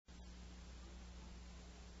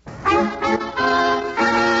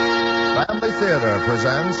Theater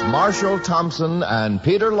presents Marshall Thompson and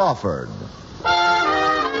Peter Lawford.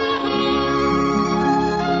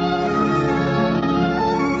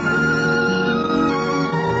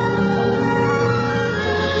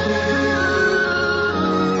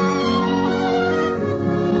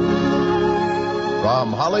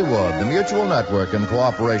 From Hollywood, the Mutual Network, in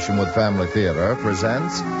cooperation with Family Theater,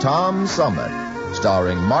 presents Tom Summit,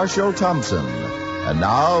 starring Marshall Thompson. And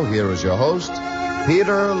now, here is your host,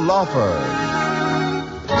 Peter Lawford.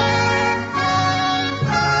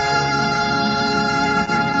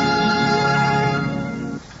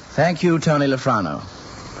 Thank you, Tony Lafrano.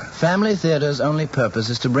 Family Theater's only purpose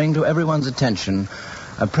is to bring to everyone's attention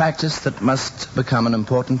a practice that must become an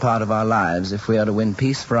important part of our lives if we are to win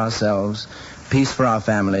peace for ourselves, peace for our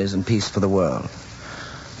families, and peace for the world.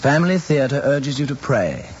 Family Theater urges you to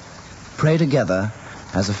pray. Pray together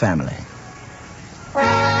as a family.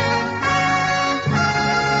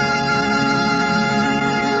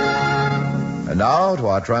 And now to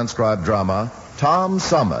our transcribed drama, Tom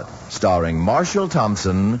Summit, starring Marshall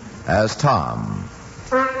Thompson as Tom.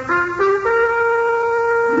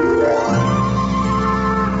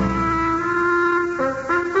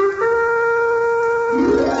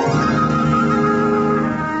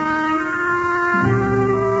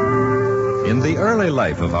 In the early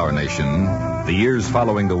life of our nation, the years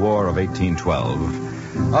following the War of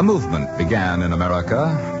 1812, a movement began in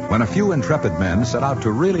America when a few intrepid men set out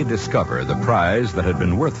to really discover the prize that had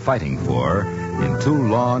been worth fighting for in two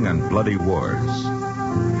long and bloody wars.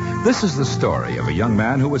 This is the story of a young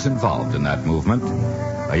man who was involved in that movement,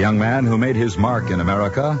 a young man who made his mark in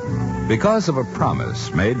America because of a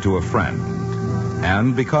promise made to a friend,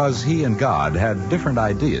 and because he and God had different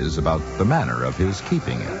ideas about the manner of his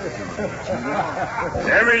keeping it.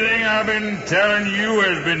 Everything I've been telling you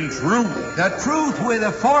has been true. The truth with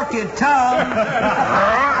a forked tongue.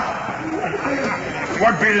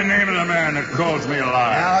 What be the name of the man that calls me a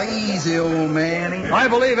liar? Now, easy, old man. I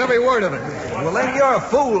believe every word of it. Well, then you're a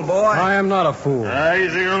fool, boy. I am not a fool.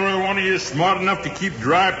 He's the only one of you smart enough to keep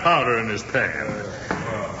dry powder in his pan.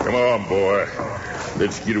 Come on, boy.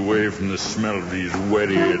 Let's get away from the smell of these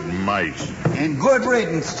wet-eared mice. And good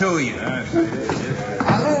riddance to you.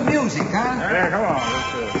 A little music, huh? Yeah, come on.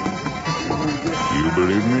 You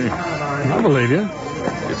believe me? I believe you.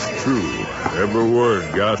 It's true. Every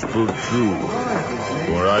word gospel true.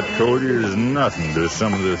 What I told you is nothing to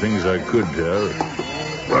some of the things I could tell.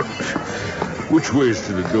 But which way's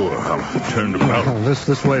to the door? I'm turned about. Oh,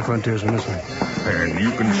 this way, frontiersman, this way. And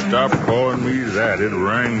you can stop calling me that. It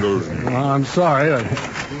wrangles me. Well, I'm sorry.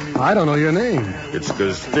 I don't know your name. It's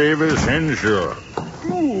Gustavus Henshaw.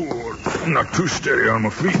 Ooh, I'm not too steady on my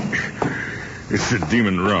feet. It's the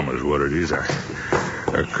demon rum is what it is. I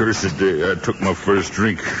cursed day I took my first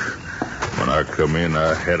drink. When I come in,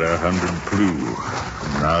 I had 100 clue.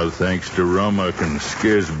 Now, thanks to rum, I can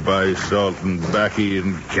scarce buy salt and baccy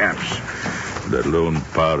and caps, let alone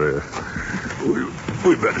powder.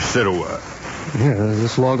 We better sit a while. Yeah, is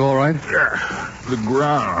this log all right? Yeah, the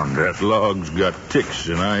ground. That log's got ticks,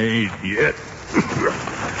 and I ain't yet.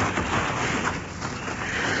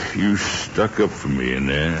 You stuck up for me in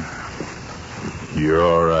there. You're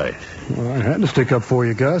all right. Well, I had to stick up for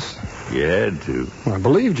you, Gus. You had to. Well, I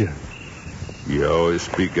believed you. You always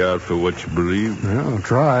speak out for what you believe? Yeah, I'll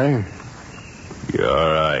try. You're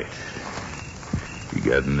all right. You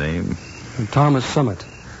got a name? Thomas Summit.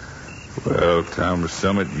 Well, Thomas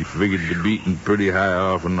Summit, you figured to beating pretty high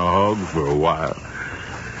off on the hog for a while.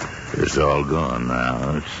 It's all gone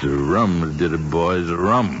now. It's the rum that did it, boys, the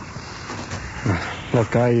rum.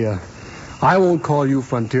 Look, I won't call you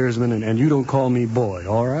frontiersman, and you don't call me boy,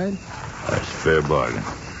 all right? That's a fair bargain.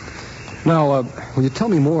 Now, will you tell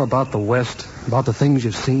me more about the West, about the things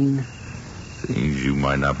you've seen? Things you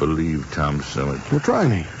might not believe, Tom Summit. Well, try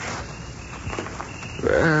me.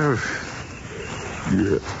 Well,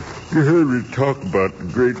 yeah. You heard me talk about the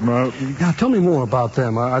Great Mountains? Now, tell me more about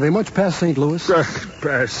them. Are they much past St. Louis?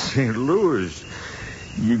 Past St. Louis?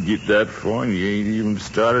 You get that far and you ain't even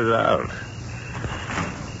started out.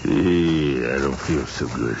 Yeah, I don't feel so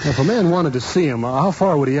good. If a man wanted to see him, how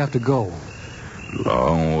far would he have to go?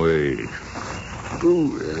 Long way.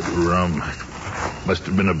 Ooh, that rum must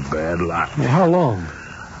have been a bad lot. Well, how long?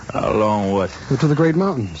 How long what? To the Great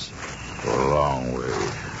Mountains. A long way.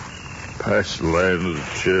 Past the land of the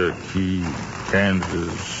Cherokee,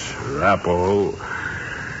 Kansas, Arapaho,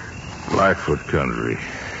 Blackfoot country.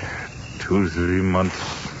 2-3 months.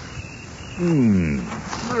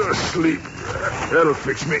 Sleep. That'll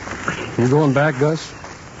fix me. You going back, Gus?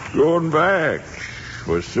 Going back.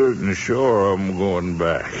 For certain sure I'm going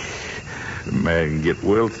back. A man can get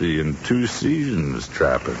wealthy in 2 seasons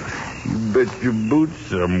trapping. You bet your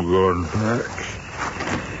boots I'm going back.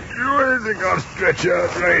 I think I'll stretch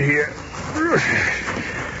out right here.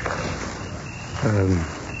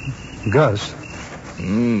 Gus.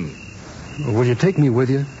 Will you take me with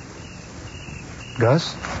you?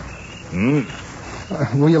 Gus?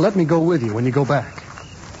 Will you let me go with you when you go back?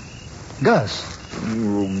 Gus?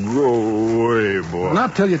 Go away, boy.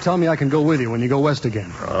 Not till you tell me I can go with you when you go west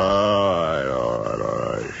again. All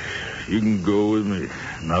right. You can go with me.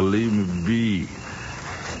 Now leave me be.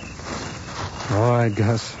 All right,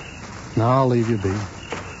 Gus. Now I'll leave you be.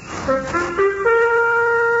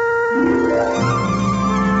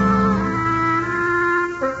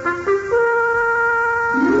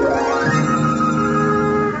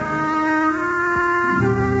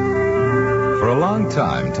 For a long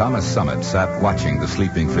time, Thomas Summit sat watching the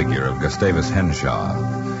sleeping figure of Gustavus Henshaw,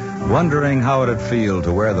 wondering how it'd feel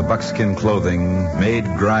to wear the buckskin clothing made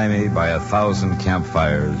grimy by 1,000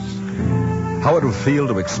 campfires, how it would feel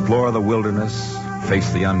to explore the wilderness,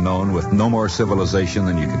 face the unknown with no more civilization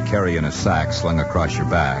than you could carry in a sack slung across your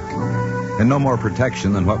back, and no more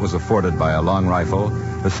protection than what was afforded by a long rifle,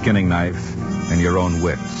 a skinning knife, and your own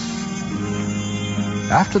wits.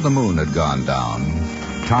 After the moon had gone down,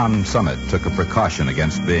 Tom Summit took a precaution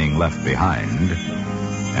against being left behind,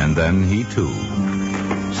 and then he, too,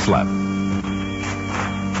 slept.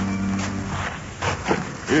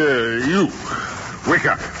 Here, you. Wake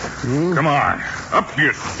up. Come on. Up to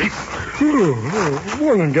your seat.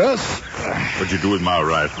 Morning, Gus. What'd you do with my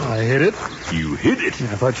rifle? I hid it. You hid it?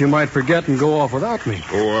 I thought you might forget and go off without me.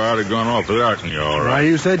 Oh, I'd have gone off without me, all Now, right.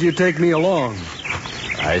 you said you'd take me along,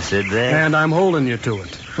 I said that? and I'm holding you to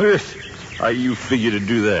it. How you figure to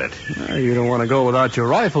do that? You don't want to go without your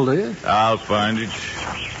rifle, do you? I'll find it.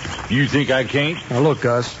 You think I can't? Now, look,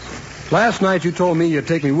 Gus. Last night you told me you'd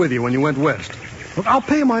take me with you when you went west. Look, I'll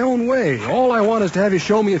pay my own way. All I want is to have you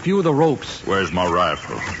show me a few of the ropes. Where's my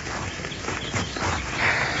rifle?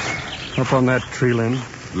 Up on that tree limb.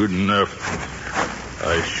 Good enough.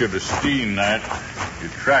 I should have seen that. Your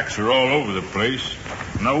tracks are all over the place.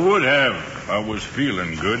 And I would have if I was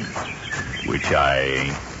feeling good. Which I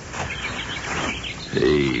ain't.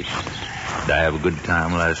 Hey, did I have a good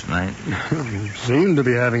time last night? Seemed to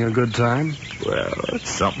be having a good time. Well, that's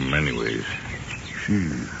something anyways.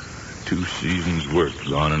 Phew. 2 seasons' work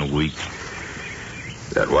gone in a week.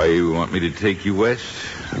 That why you want me to take you west?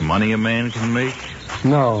 The money a man can make?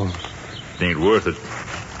 No. It ain't worth it.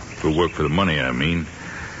 To work for the money, I mean.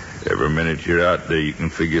 Every minute you're out there, you can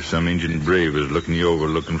figure some Indian brave is looking you over,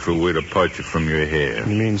 looking for a way to part you from your hair.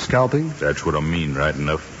 You mean scalping? That's what I mean, right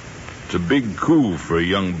enough. It's a big coup for a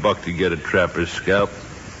young buck to get a trapper's scalp.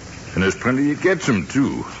 And there's plenty that gets him,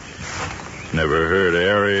 too. Never heard of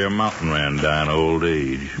area mountain man die in old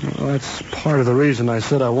age. Well, that's part of the reason I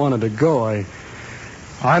said I wanted to go. I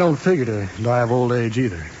don't figure to die of old age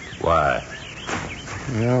either. Why?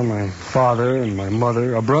 Well, my father and my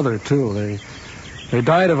mother, a brother, too, they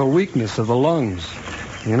died of a weakness of the lungs.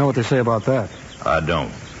 You know what they say about that? I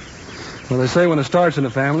don't. Well, they say when it starts in a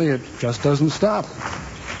family, it just doesn't stop.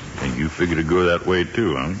 And you figure to go that way,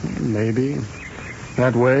 too, huh? Maybe.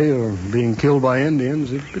 That way, or being killed by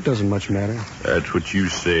Indians, it doesn't much matter. That's what you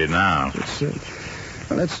say now. It's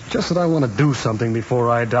just that I want to do something before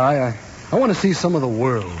I die. I want to see some of the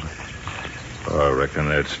world. I reckon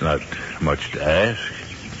that's not much to ask.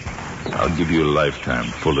 I'll give you a lifetime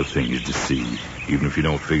full of things to see, even if you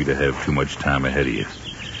don't figure to have too much time ahead of you.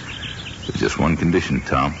 There's just one condition,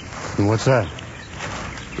 Tom. And what's that?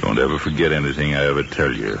 Don't ever forget anything I ever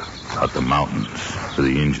tell you about the mountains or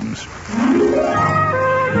the Indians.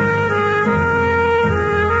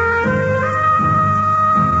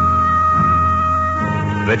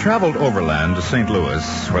 They traveled overland to St.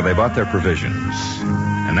 Louis, where they bought their provisions,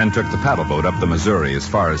 and then took the paddle boat up the Missouri as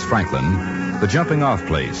far as Franklin, the jumping-off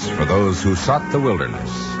place for those who sought the wilderness,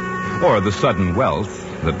 or the sudden wealth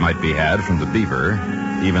that might be had from the beaver,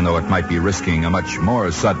 even though it might be risking a much more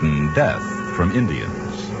sudden death from Indians.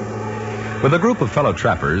 With a group of fellow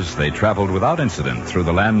trappers, they traveled without incident through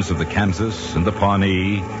the lands of the Kansas and the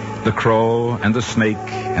Pawnee, the Crow and the Snake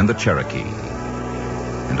and the Cherokee.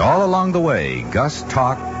 And all along the way, Gus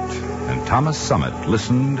talked, and Thomas Summit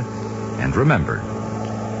listened and remembered.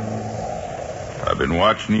 I've been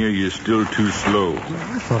watching you. You're still too slow.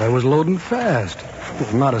 I thought I was loading fast.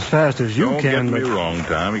 Well, not as fast as you Don't can, get me wrong,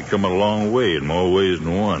 Tom. You come a long way in more ways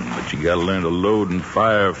than one. But you got to learn to load and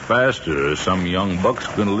fire faster, or some young buck's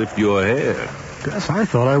going to lift your hair. Gus, I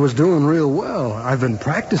thought I was doing real well. I've been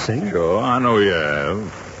practicing. Sure, I know you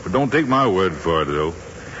have. But don't take my word for it, though.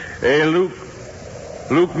 Hey, Luke.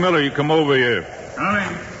 Luke Miller, you come over here.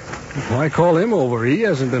 Coming. Why call him over? He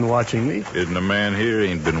hasn't been watching me. Isn't a man here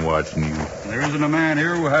ain't been watching you? There isn't a man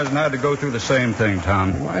here who hasn't had to go through the same thing,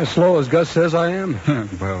 Tom. Am I as slow as Gus says I am?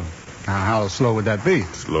 Well, how slow would that be?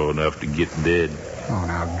 Slow enough to get dead. Oh,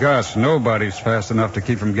 now, Gus, nobody's fast enough to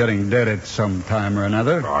keep from getting dead at some time or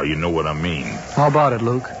another. Oh, you know what I mean. How about it,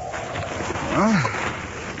 Luke? Well,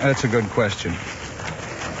 that's a good question.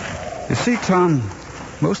 You see, Tom,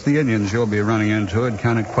 most of the Indians you'll be running into had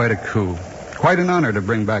counted quite a coup. Quite an honor to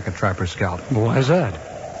bring back a trapper scalp. Why's that?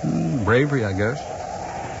 Bravery, I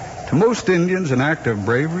guess. To most Indians, an act of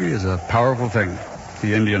bravery is a powerful thing.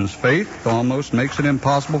 The Indian's faith almost makes it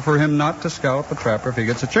impossible for him not to scalp a trapper if he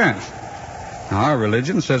gets a chance. Now, our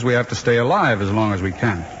religion says we have to stay alive as long as we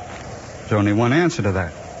can. There's only one answer to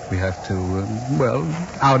that. We have to,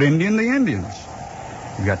 out-Indian the Indians.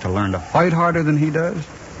 You got to learn to fight harder than he does.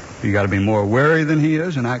 You got to be more wary than he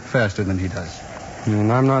is and act faster than he does.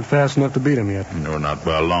 And I'm not fast enough to beat him yet. No, not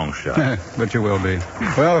by a long shot. But you will be.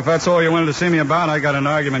 Well, if that's all you wanted to see me about, I got an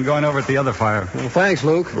argument going over at the other fire. Well, thanks,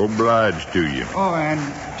 Luke. Obliged to you. Oh, and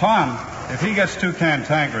Tom, if he gets 2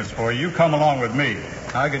 cantankerous for you, come along with me.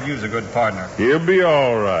 I could use a good partner. He'll be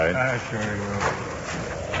all right. I sure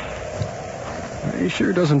will. He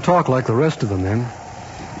sure doesn't talk like the rest of the men.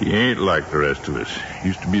 He ain't like the rest of us.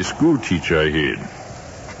 Used to be a school teacher, I heard.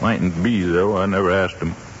 Mightn't be, though. I never asked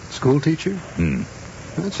him. School teacher?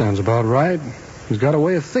 That sounds about right. He's got a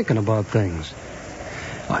way of thinking about things.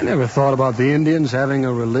 I never thought about the Indians having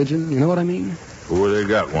a religion. You know what I mean? Oh, they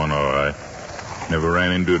got one, all right. Never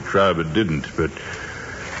ran into a tribe that didn't, but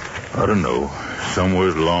I don't know. Somewhere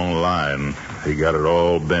along the line, they got it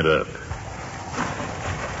all bent up.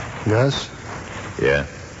 Gus? Yeah?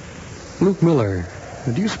 Luke Miller,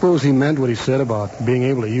 do you suppose he meant what he said about being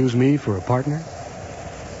able to use me for a partner?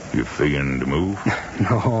 You figuring to move?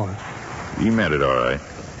 No. He meant it all right.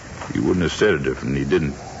 He wouldn't have said it if he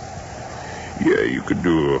didn't. Yeah, you could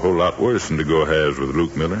do a whole lot worse than to go halves with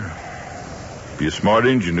Luke Miller. Be a smart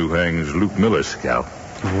Injun who hangs Luke Miller's scalp.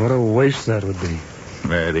 What a waste that would be.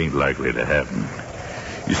 That ain't likely to happen.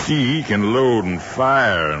 You see, he can load and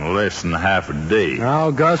fire in less than half a day.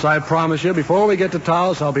 Now, Gus, I promise you, before we get to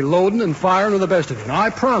Taos, I'll be loading and firing with the best of you. Now, I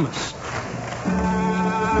promise.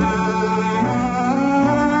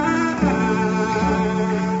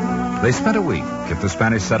 They spent a week at the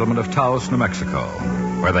Spanish settlement of Taos, New Mexico,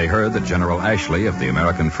 where they heard that General Ashley of the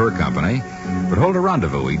American Fur Company would hold a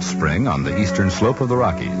rendezvous each spring on the eastern slope of the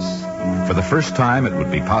Rockies. For the first time, it would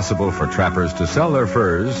be possible for trappers to sell their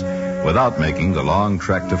furs without making the long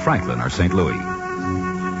trek to Franklin or St. Louis.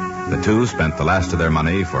 The two spent the last of their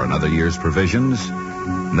money for another year's provisions.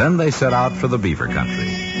 Then they set out for the beaver country,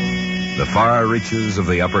 the far reaches of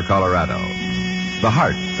the upper Colorado, the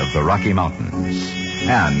heart of the Rocky Mountains,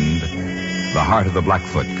 and the heart of the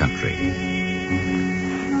Blackfoot country.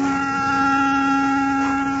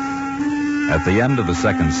 At the end of the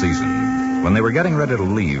second season, when they were getting ready to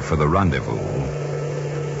leave for the rendezvous,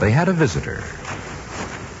 they had a visitor.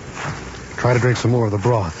 Try to drink some more of the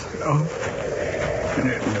broth.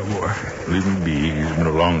 No more. Leave him be. He's been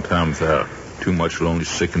a long time without. Too much will only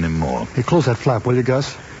sicken him more. Hey, close that flap, will you,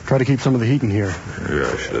 Gus? Try to keep some of the heat in here. Yeah,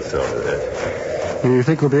 I should have thought of that. You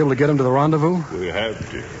think we'll be able to get him to the rendezvous? We have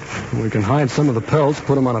to. We can hide some of the pelts,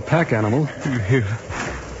 put them on a pack animal.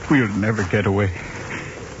 We'll never get away.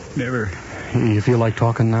 Never. You feel like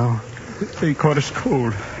talking now? They caught us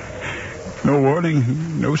cold. No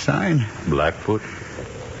warning, no sign. Blackfoot?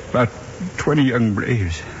 About 20 young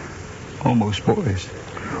braves. Almost boys.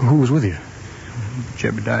 Who was with you?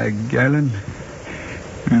 Jebediah Gallon.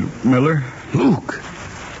 Luke Miller. Luke?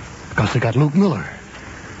 Gus, they got Luke Miller.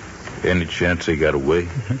 Any chance they got away?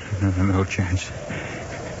 No chance.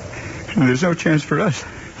 There's no chance for us.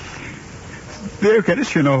 They'll get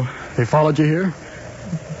us, you know. They followed you here?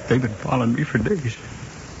 They've been following me for days.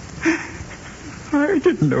 I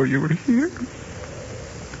didn't know you were here.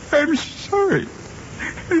 I'm sorry.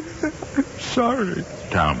 I'm sorry.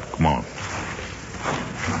 Tom, come on.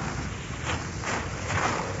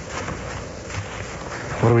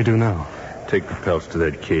 What do we do now? Take the pelts to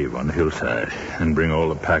that cave on the hillside and bring all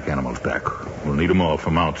the pack animals back. We'll need them all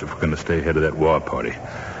for mounts if we're going to stay ahead of that war party.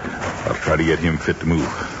 I'll try to get him fit to move.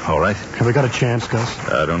 All right? Have we got a chance, Gus?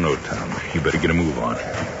 I don't know, Tom. You better get a move on.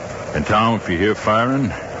 And, Tom, if you hear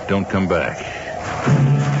firing, don't come back.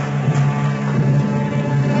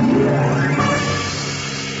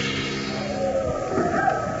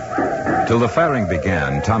 Till the firing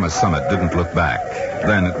began, Thomas Summit didn't look back.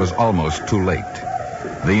 Then it was almost too late.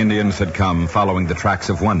 The Indians had come following the tracks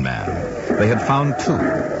of one man. They had found two.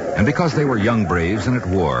 And because they were young braves and at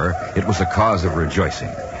war, it was a cause of rejoicing.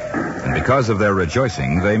 And because of their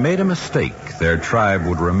rejoicing, they made a mistake their tribe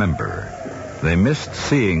would remember. They missed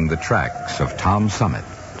seeing the tracks of Tom Summit.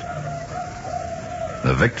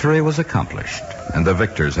 The victory was accomplished, and the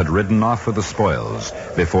victors had ridden off with the spoils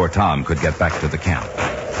before Tom could get back to the camp.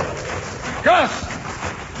 Gus!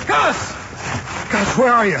 Gus! Gus,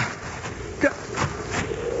 where are you?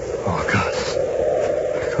 Oh, Gus.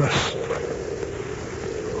 Gus.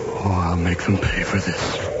 Oh, I'll make them pay for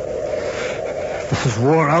this. This is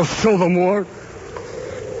war. I'll show them war.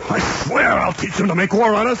 I swear I'll teach them to make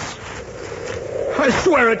war on us. I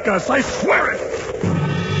swear it, Gus. I swear it.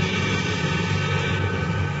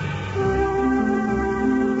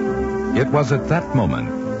 It was at that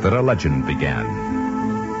moment that a legend began.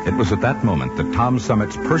 It was at that moment that Tom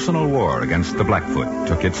Summit's personal war against the Blackfoot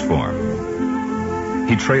took its form.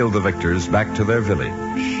 He trailed the victors back to their village.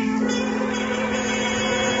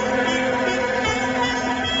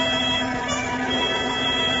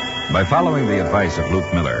 By following the advice of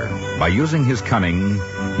Luke Miller, by using his cunning,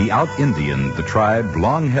 he out-Indianed the tribe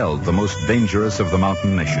long held the most dangerous of the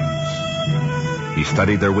mountain nations. He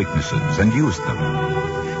studied their weaknesses and used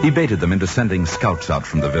them. He baited them into sending scouts out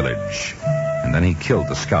from the village, and then he killed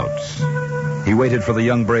the scouts. He waited for the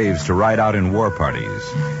young braves to ride out in war parties,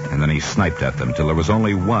 and then he sniped at them till there was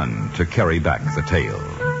only one to carry back the tale.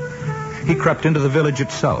 He crept into the village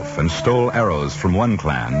itself and stole arrows from one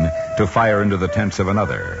clan to fire into the tents of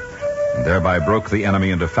another, and thereby broke the enemy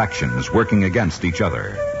into factions working against each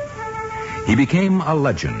other. He became a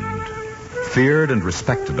legend, feared and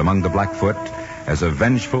respected among the Blackfoot as a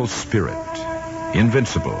vengeful spirit,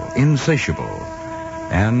 invincible, insatiable,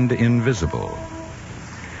 and invisible.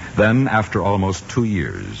 Then, after almost 2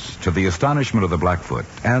 years, to the astonishment of the Blackfoot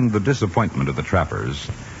and the disappointment of the trappers,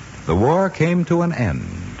 the war came to an end.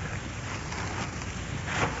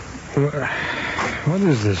 What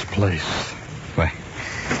is this place? Why,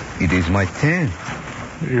 it is my tent.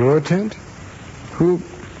 Your tent? Who?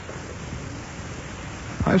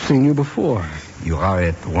 I've seen you before. You are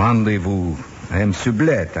at Rendezvous. I am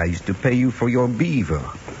Sublette. I used to pay you for your beaver.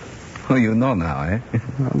 Oh, you know now, eh?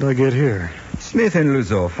 How'd I get here? Smith and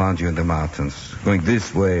Luzo found you in the mountains, going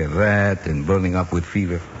this way, that, and burning up with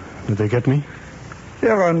fever. Did they get me?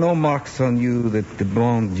 There are no marks on you that the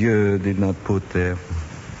bon Dieu did not put there.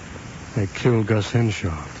 They killed Gus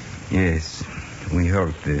Henshaw. Yes, we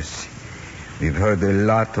heard this. We've heard a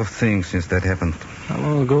lot of things since that happened. How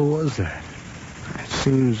long ago was that?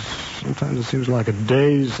 Sometimes it seems like a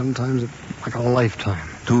day, sometimes like a lifetime.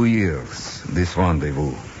 2 years, this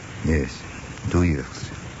rendezvous. Yes, 2 years.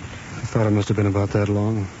 I thought it must have been about that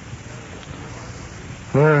long.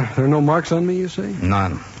 There are no marks on me, you say?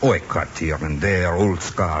 None. Oh, a cut here and there, old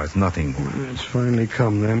scars, nothing more. It's finally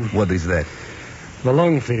come, then. What is that? The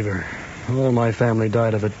lung fever. All my family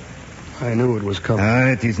died of it. I knew it was coming.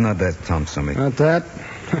 It is not that, Tom Summit. Not that?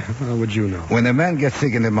 How would you know? When a man gets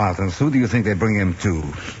sick in the mountains, who do you think they bring him to?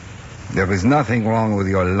 There is nothing wrong with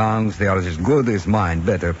your lungs. They are as good as mine,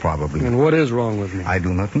 better probably. And what is wrong with me? I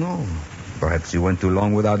do not know. Perhaps you went too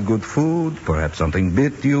long without good food. Perhaps something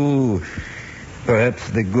bit you. Perhaps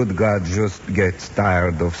the good God just gets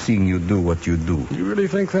tired of seeing you do what you do. You really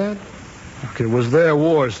think that? Look, it was their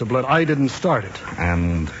war, Sublette. I didn't start it.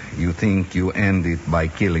 And you think you end it by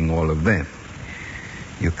killing all of them.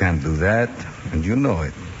 You can't do that, and you know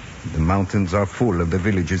it. The mountains are full of the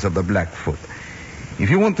villages of the Blackfoot. If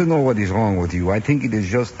you want to know what is wrong with you, I think it is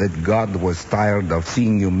just that God was tired of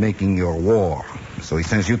seeing you making your war. So he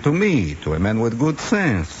sends you to me, to a man with good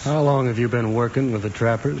sense. How long have you been working with the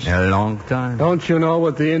trappers? A long time. Don't you know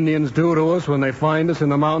what the Indians do to us when they find us in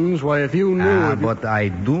the mountains? Why, if you knew... But I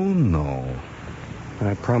do know.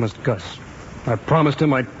 I promised Gus. I promised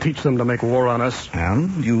him I'd teach them to make war on us.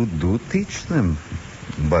 And you do teach them.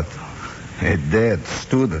 But a dead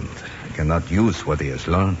student cannot use what he has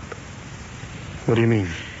learned. What do you mean?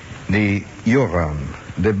 The Huron,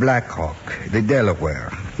 the Blackhawk, the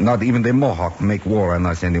Delaware, not even the Mohawk make war on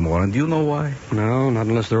us anymore. And do you know why? No, not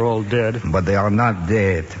unless they're all dead. But they are not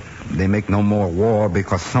dead. They make no more war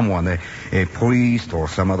because someone, a priest or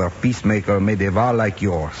some other peacemaker, made a vow like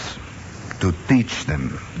yours to teach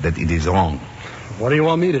them that it is wrong. What do you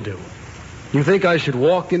want me to do? You think I should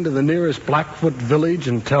walk into the nearest Blackfoot village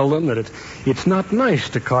and tell them that it's not nice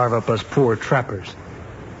to carve up us poor trappers?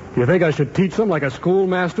 You think I should teach them like a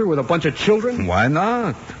schoolmaster with a bunch of children? Why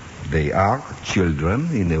not? They are children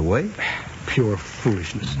in a way. Pure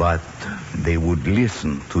foolishness. But they would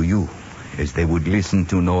listen to you as they would listen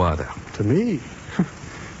to no other. To me?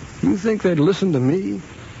 You think they'd listen to me?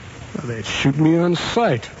 Well, they'd shoot me on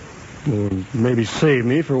sight. Or maybe save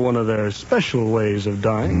me for one of their special ways of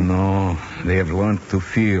dying. No, they have learned to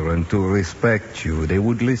fear and to respect you. They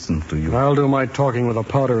would listen to you. I'll do my talking with a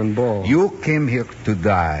powder and ball. You came here to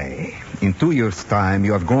die. In 2 years' time,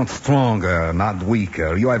 you have grown stronger, not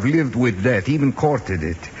weaker. You have lived with death, even courted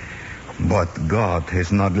it. But God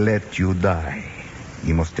has not let you die.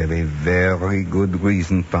 You must have a very good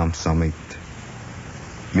reason, Tom Summit.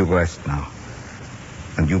 You rest now.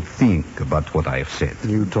 And you think about what I have said.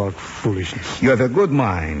 You talk foolishness. You have a good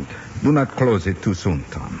mind. Do not close it too soon,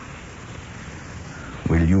 Tom.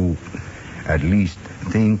 Will you at least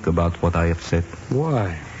think about what I have said?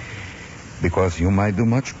 Why? Because you might do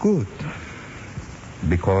much good.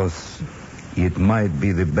 Because it might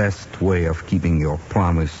be the best way of keeping your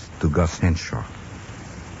promise to Gus Henshaw.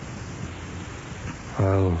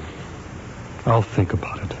 I'll think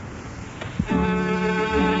about it.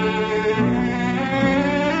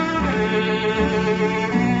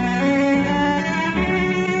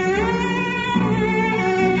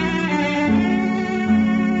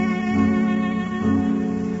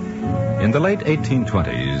 In the late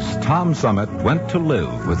 1820s, Tom Summit went to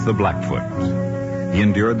live with the Blackfoot. He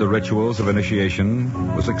endured the rituals of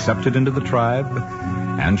initiation, was accepted into the tribe,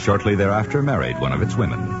 and shortly thereafter married one of its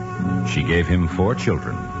women. She gave him 4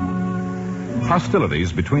 children.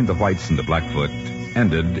 Hostilities between the whites and the Blackfoot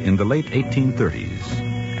ended in the late 1830s,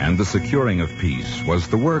 and the securing of peace was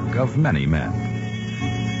the work of many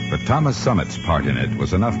men. But Thomas Summit's part in it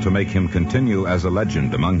was enough to make him continue as a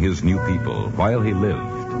legend among his new people while he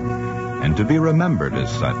lived, and to be remembered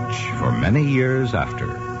as such for many years after.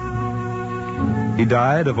 He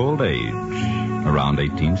died of old age around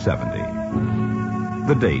 1870.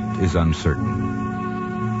 The date is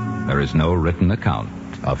uncertain. There is no written account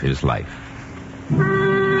of his life.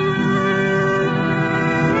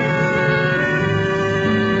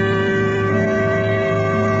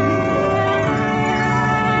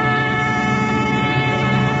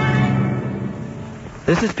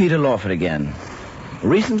 This is Peter Lawford again.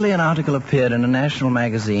 Recently, an article appeared in a national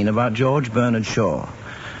magazine about George Bernard Shaw,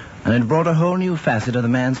 and it brought a whole new facet of the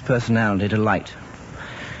man's personality to light.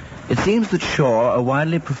 It seems that Shaw, a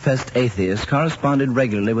widely professed atheist, corresponded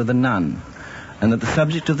regularly with a nun, and that the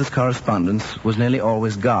subject of this correspondence was nearly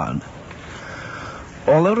always God.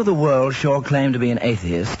 Although to the world Shaw claimed to be an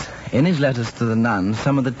atheist, in his letters to the nun,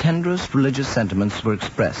 some of the tenderest religious sentiments were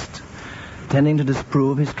expressed, tending to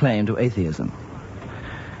disprove his claim to atheism.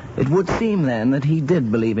 It would seem, then, that he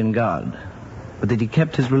did believe in God, but that he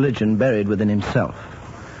kept his religion buried within himself.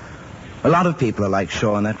 A lot of people are like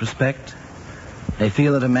Shaw in that respect. They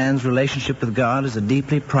feel that a man's relationship with God is a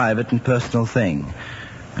deeply private and personal thing,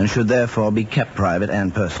 and should therefore be kept private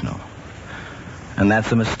and personal. And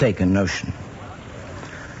that's a mistaken notion.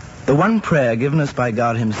 The one prayer given us by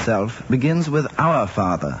God himself begins with our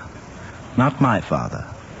Father, not my Father.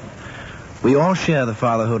 We all share the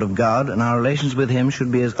fatherhood of God, and our relations with him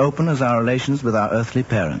should be as open as our relations with our earthly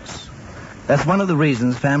parents. That's one of the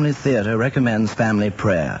reasons Family Theater recommends family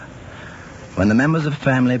prayer. When the members of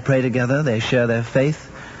family pray together, they share their faith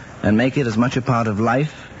and make it as much a part of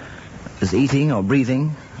life as eating or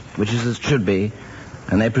breathing, which is as it should be,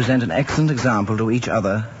 and they present an excellent example to each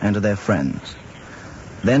other and to their friends.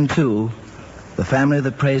 Then, too, the family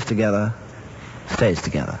that prays together stays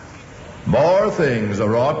together. More things are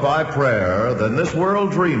wrought by prayer than this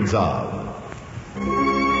world dreams of.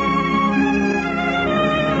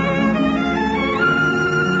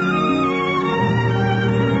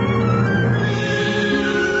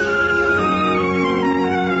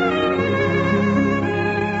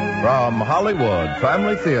 From Hollywood,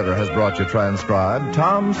 Family Theater has brought you transcribed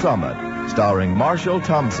Tom Summit, starring Marshall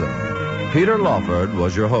Thompson. Peter Lawford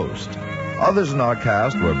was your host. Others in our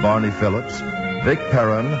cast were Barney Phillips, Vic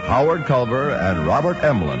Perrin, Howard Culver, and Robert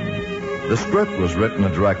Emlin. The script was written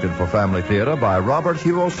and directed for Family Theater by Robert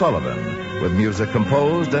Hero Sullivan, with music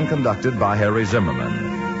composed and conducted by Harry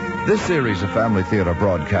Zimmerman. This series of Family Theater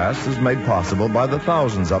broadcasts is made possible by the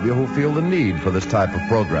thousands of you who feel the need for this type of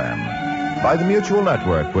program, by the Mutual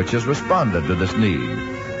Network, which has responded to this need,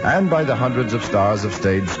 and by the hundreds of stars of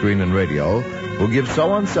stage, screen, and radio who give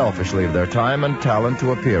so unselfishly of their time and talent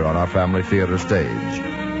to appear on our Family Theater stage.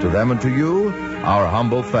 To them and to you, our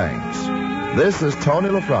humble thanks. This is Tony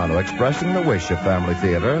Lafrano expressing the wish of Family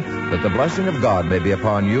Theater that the blessing of God may be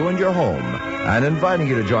upon you and your home, and inviting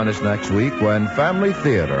you to join us next week when Family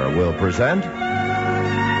Theater will present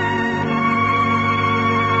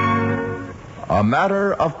A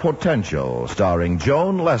Matter of Potential, starring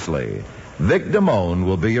Joan Leslie. Vic Damone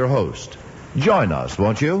will be your host. Join us,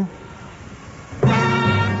 won't you?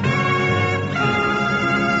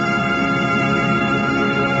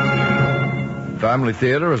 Family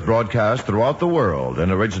Theater is broadcast throughout the world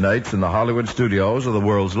and originates in the Hollywood studios of the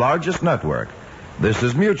world's largest network. This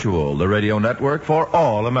is Mutual, the radio network for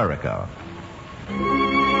all America.